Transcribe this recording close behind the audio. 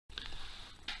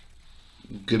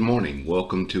Good morning.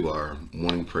 Welcome to our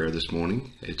morning prayer this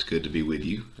morning. It's good to be with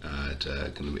you.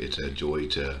 It's a joy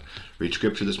to read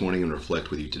scripture this morning and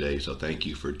reflect with you today. So thank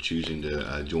you for choosing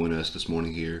to join us this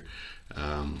morning here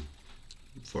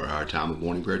for our time of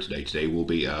morning prayer today. Today we'll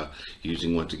be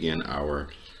using once again our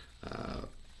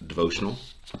devotional,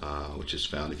 which is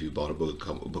found if you bought a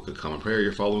book of Common Prayer.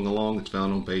 You're following along. It's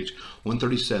found on page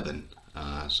 137.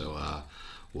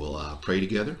 We'll pray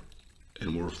together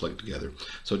and we'll reflect together.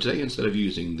 So today, instead of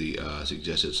using the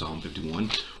suggested Psalm 51,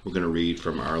 we're going to read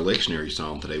from our lectionary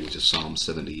psalm today, which is Psalm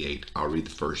 78. I'll read the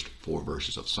first 4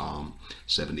 verses of Psalm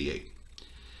 78.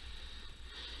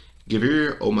 Give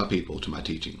ear, O my people, to my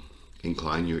teaching.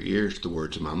 Incline your ears to the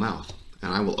words of my mouth,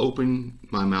 and I will open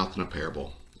my mouth in a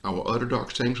parable. I will utter dark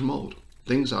sayings from old,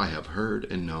 things I have heard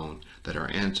and known that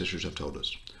our ancestors have told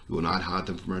us. We will not hide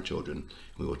them from our children.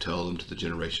 We will tell them to the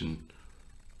generation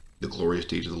the glorious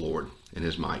deeds of the Lord and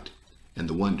his might and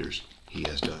the wonders he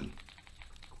has done.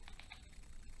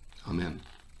 Amen.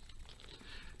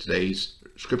 Today's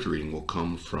scripture reading will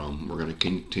come from, we're going to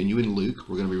continue in Luke.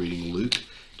 We're going to be reading Luke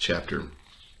chapter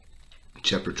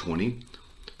 20,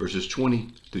 verses 20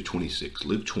 through 26.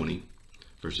 Luke 20,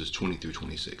 verses 20 through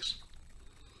 26.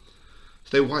 So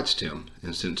they watched him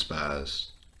and sent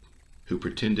spies who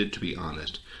pretended to be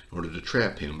honest in order to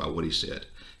trap him by what he said,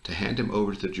 to hand him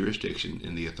over to the jurisdiction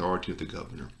and the authority of the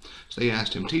governor. So they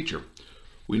asked him, Teacher,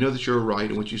 we know that you are right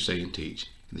in what you say and teach,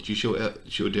 and that you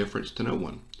show deference to no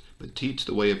one, but teach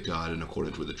the way of God in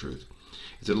accordance with the truth.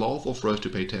 Is it lawful for us to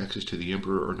pay taxes to the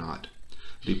emperor or not?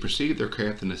 But he perceived their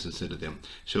craftiness and said to them,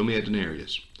 Show me a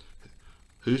denarius.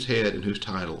 Whose head and whose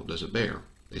title does it bear?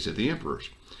 They said, The emperor's.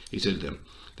 He said to them,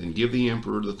 Then give the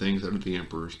emperor the things that are the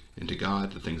emperor's, and to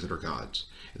God the things that are God's.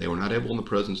 And they were not able in the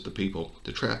presence of the people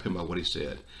to trap him by what he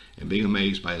said, and being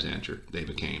amazed by his answer, they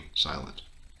became silent.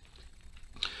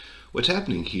 What's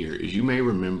happening here is, you may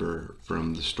remember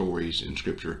from the stories in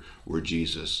Scripture where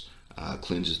Jesus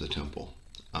cleanses the temple.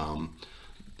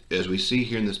 As we see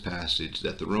here in this passage,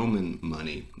 that the Roman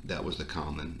money, that was the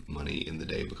common money in the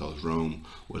day, because Rome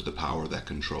was the power that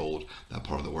controlled that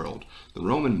part of the world. The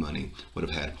Roman money would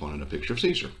have had upon it a picture of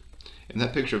Caesar. And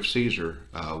that picture of Caesar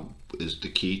is the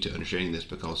key to understanding this,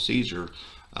 because Caesar,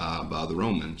 by the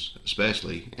Romans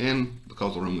especially, and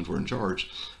because the Romans were in charge,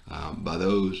 by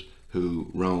those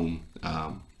who Rome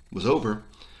was over,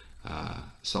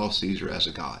 saw Caesar as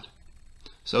a god.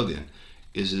 So then,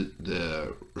 is it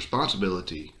the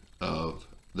responsibility of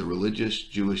the religious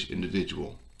Jewish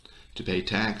individual to pay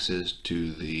taxes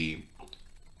to the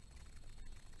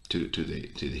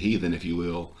heathen, if you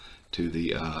will, to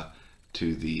the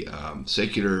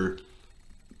secular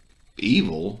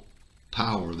evil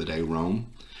power of the day,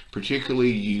 Rome,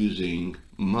 particularly using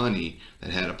money that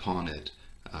had upon it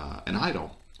an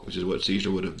idol, which is what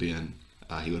Caesar would have been.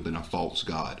 He would have been a false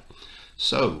god.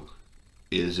 So,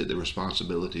 is it the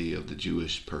responsibility of the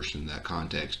Jewish person in that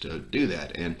context to do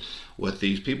that? And what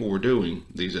these people were doing,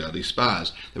 these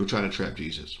spies, they were trying to trap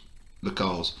Jesus,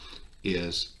 because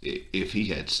if he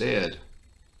had said,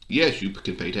 yes, you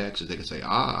can pay taxes, they could say,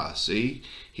 see,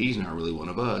 he's not really one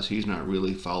of us. He's not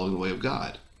really following the way of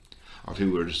God. Or if he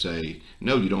were to say,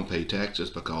 no, you don't pay taxes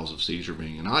because of Caesar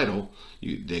being an idol,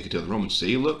 they could tell the Romans,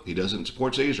 see, look, he doesn't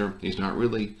support Caesar. He's not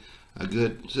really a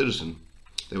good citizen.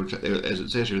 As it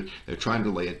says here, they're trying to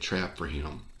lay a trap for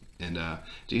him. And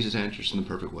Jesus answers in the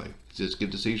perfect way. He says, give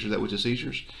to Caesar that which is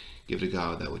Caesar's, give to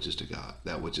God that which is to God,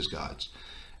 that which is God's.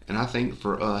 And I think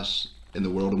for us, in the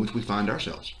world in which we find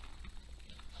ourselves,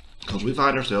 because we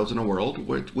find ourselves in a world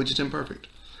which is imperfect,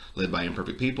 led by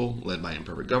imperfect people, led by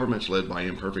imperfect governments, led by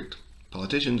imperfect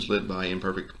politicians, led by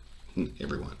imperfect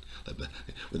everyone,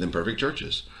 with imperfect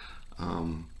churches.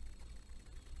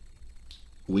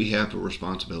 We have a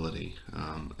responsibility,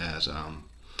 as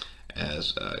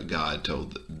God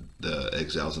told the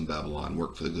exiles in Babylon,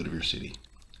 work for the good of your city.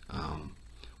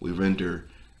 We render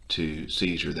to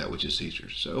Caesar that which is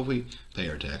Caesar's. So if we pay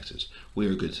our taxes, we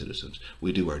are good citizens.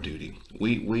 We do our duty.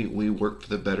 We work for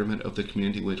the betterment of the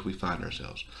community in which we find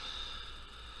ourselves.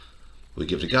 We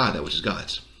give to God that which is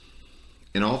God's.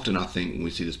 And often I think when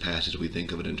we see this passage, we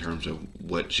think of it in terms of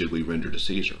what should we render to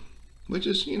Caesar, which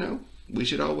is, we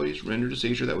should always render to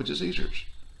Caesar that which is Caesar's.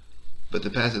 But the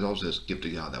passage also says, give to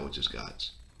God that which is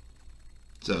God's.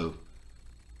 So,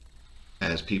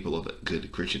 as people of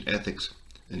good Christian ethics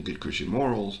and good Christian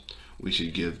morals, we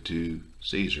should give to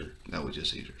Caesar that which is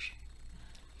Caesar's.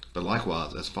 But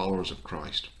likewise, as followers of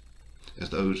Christ, as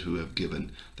those who have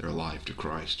given their life to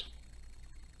Christ,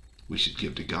 we should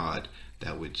give to God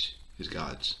that which is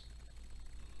God's.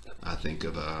 I think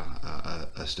of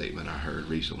a statement I heard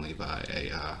recently by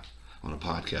on a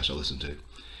podcast I listened to,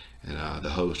 And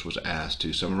the host was asked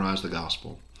to summarize the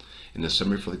gospel. And the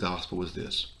summary for the gospel was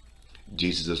this: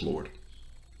 Jesus is Lord.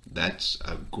 That's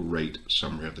a great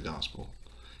summary of the gospel.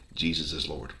 Jesus is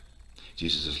Lord.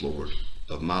 Jesus is Lord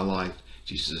of my life.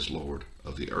 Jesus is Lord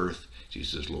of the earth.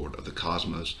 Jesus is Lord of the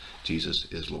cosmos. Jesus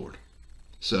is Lord.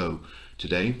 So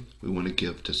today we want to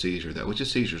give to Caesar that which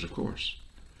is Caesar's, of course.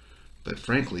 But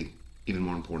frankly, even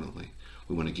more importantly,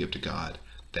 we want to give to God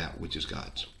that which is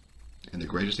God's. And the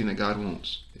greatest thing that God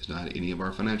wants is not any of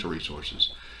our financial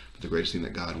resources, but the greatest thing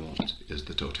that God wants is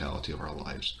the totality of our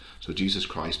lives. So Jesus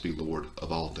Christ be Lord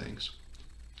of all things.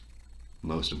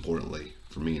 Most importantly,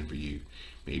 for me and for you,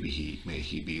 may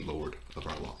he be Lord of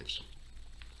our lives.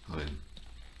 Amen.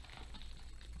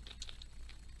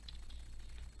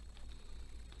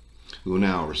 We will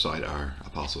now recite our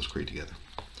Apostles' Creed together.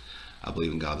 I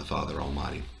believe in God the Father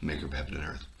Almighty, maker of heaven and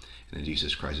earth, and in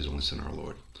Jesus Christ, his only Son, our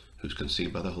Lord, who was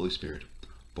conceived by the Holy Spirit,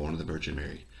 born of the Virgin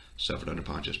Mary, suffered under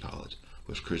Pontius Pilate,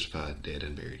 was crucified, dead,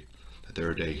 and buried. The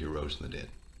third day he rose from the dead.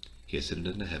 He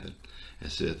ascended into heaven,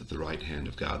 and sitteth at the right hand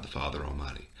of God the Father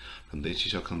Almighty. From thence he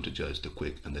shall come to judge the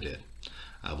quick and the dead.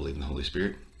 I believe in the Holy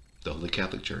Spirit, the Holy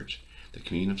Catholic Church, the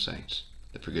communion of saints,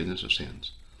 the forgiveness of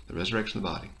sins, the resurrection of the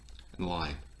body, and the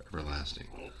life everlasting.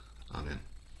 Amen.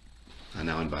 I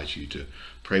now invite you to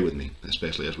pray with me,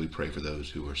 especially as we pray for those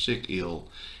who are sick, ill,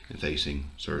 and facing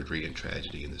surgery and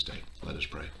tragedy in this day. Let us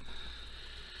pray.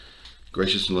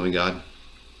 Gracious and loving God,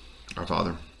 our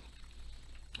Father,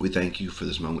 we thank you for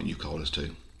this moment you called us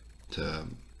to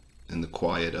in the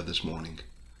quiet of this morning,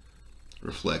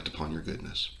 reflect upon your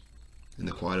goodness. In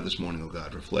the quiet of this morning, O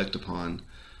God, reflect upon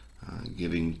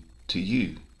giving to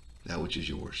you that which is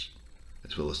yours,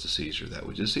 as well as to Caesar that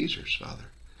which is Caesar's, Father.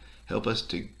 Help us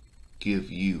to give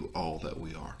you all that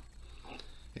we are.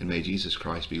 And may Jesus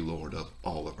Christ be Lord of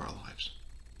all of our lives.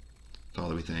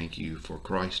 Father, we thank you for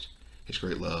Christ, his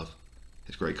great love,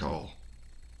 his great call,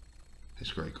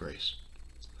 his great grace.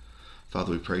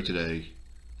 Father, we pray today,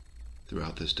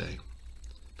 throughout this day,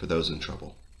 for those in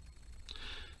trouble.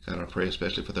 God, I pray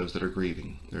especially for those that are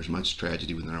grieving. There's much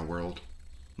tragedy within our world,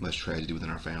 much tragedy within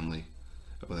our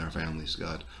families,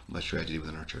 God, much tragedy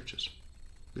within our churches.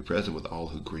 Be present with all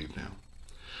who grieve now.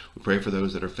 We pray for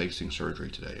those that are facing surgery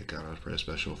today. God, I pray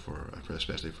especially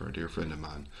for a dear friend of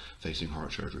mine facing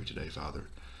heart surgery today, Father.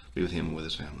 Be with him and with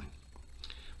his family.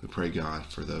 We pray, God,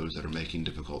 for those that are making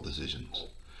difficult decisions.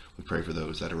 We pray for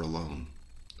those that are alone.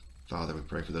 Father, we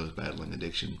pray for those battling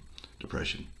addiction,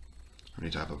 depression, or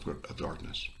any type of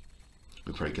darkness.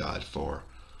 We pray, God, for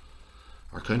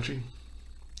our country,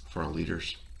 for our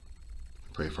leaders.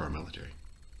 We pray for our military.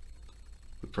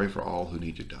 We pray for all who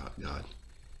need you, God.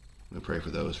 We pray for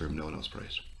those for whom no one else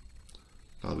prays.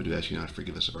 Father, we do ask you now to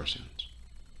forgive us of our sins.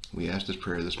 We ask this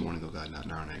prayer this morning, O God, not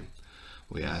in our name.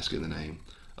 We ask in the name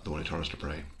of the one who taught us to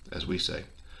pray, as we say,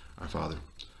 Our Father,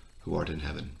 who art in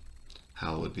heaven,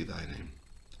 hallowed be thy name.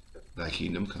 Thy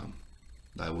kingdom come,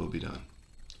 thy will be done,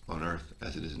 on earth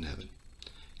as it is in heaven.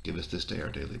 Give us this day our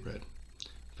daily bread.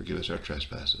 Forgive us our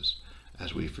trespasses,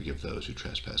 as we forgive those who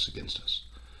trespass against us.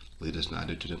 Lead us not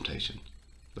into temptation,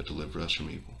 but deliver us from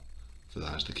evil. For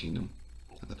thine is the kingdom,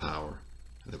 and the power,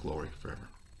 and the glory forever.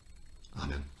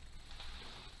 Amen.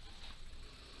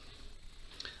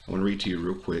 I want to read to you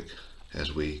real quick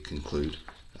as we conclude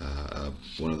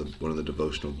one of the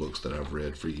devotional books that I've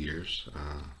read for years.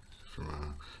 I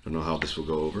don't know how this will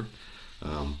go over,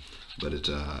 but it's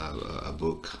a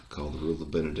book called The Rule of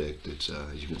Benedict. It's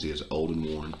as you can see, it's old and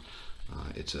worn.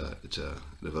 It's a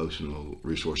devotional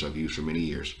resource I've used for many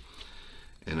years.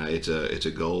 And it's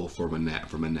a goal for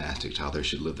monastics, how they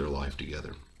should live their life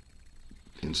together.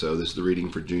 And so this is the reading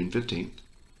for June 15th,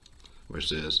 where it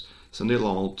says, Sunday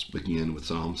lauds begin with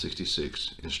Psalm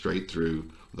 66 and straight through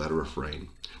without a refrain.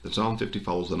 The Psalm 50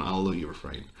 follows an Alleluia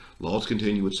refrain. Lauds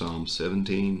continue with Psalms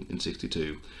 17 and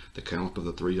 62, the count of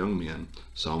the three young men,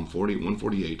 Psalm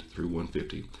 148 through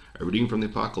 150, a reading from the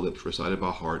Apocalypse recited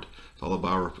by heart, followed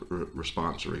by a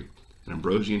responsory, an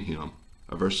Ambrosian hymn,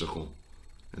 a versicle,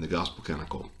 and the Gospel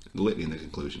Canticle, the litany in the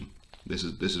conclusion. This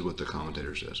is what the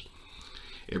commentator says.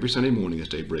 Every Sunday morning as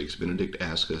day breaks, Benedict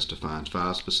asks us to find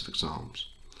 5 specific psalms.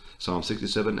 Psalm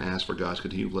 67 asks for God's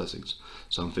continued blessings.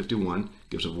 Psalm 51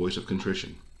 gives a voice of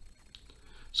contrition.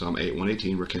 Psalm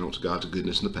 118 recounts God's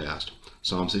goodness in the past.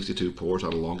 Psalm 62 pours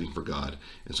out a longing for God.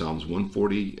 And Psalms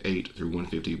 148 through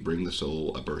 150 bring the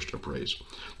soul a burst of praise.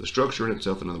 The structure in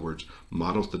itself, in other words,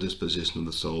 models the disposition of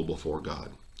the soul before God.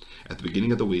 At the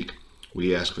beginning of the week,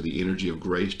 we ask for the energy of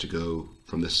grace to go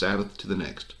from the Sabbath to the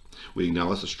next. We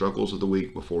acknowledge the struggles of the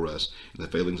week before us and the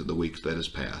failings of the week that has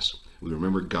passed. We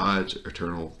remember God's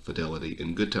eternal fidelity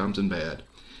in good times and bad,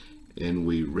 and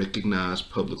we recognize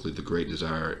publicly the great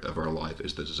desire of our life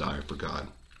is the desire for God.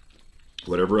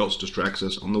 Whatever else distracts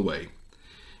us on the way.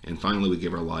 And finally, we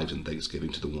give our lives in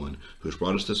thanksgiving to the one who has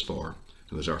brought us this far,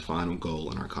 who is our final goal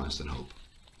and our constant hope.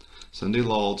 Sunday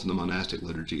Lauds in the monastic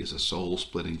liturgy is a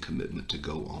soul-splitting commitment to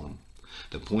go on.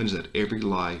 The point is that every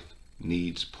life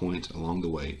needs points along the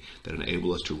way that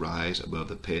enable us to rise above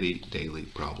the petty daily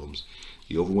problems,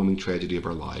 the overwhelming tragedy of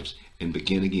our lives, and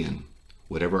begin again,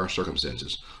 whatever our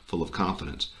circumstances, full of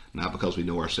confidence, not because we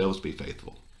know ourselves to be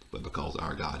faithful, but because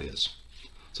our God is.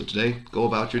 So today, go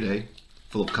about your day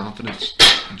full of confidence,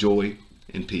 joy,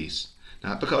 and peace,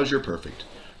 not because you're perfect,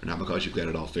 or not because you've got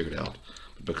it all figured out,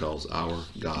 but because our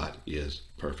God is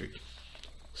perfect.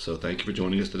 So thank you for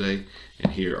joining us today,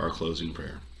 and hear our closing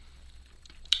prayer.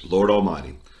 Lord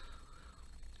Almighty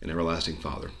and everlasting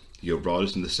Father, you have brought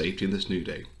us in the safety of this new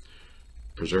day.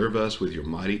 Preserve us with your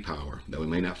mighty power, that we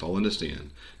may not fall into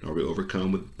sin, nor be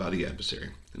overcome by the adversary.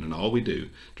 And in all we do,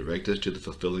 direct us to the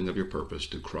fulfilling of your purpose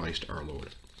through Christ our Lord.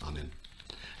 Amen.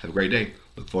 Have a great day.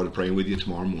 Look forward to praying with you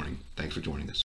tomorrow morning. Thanks for joining us.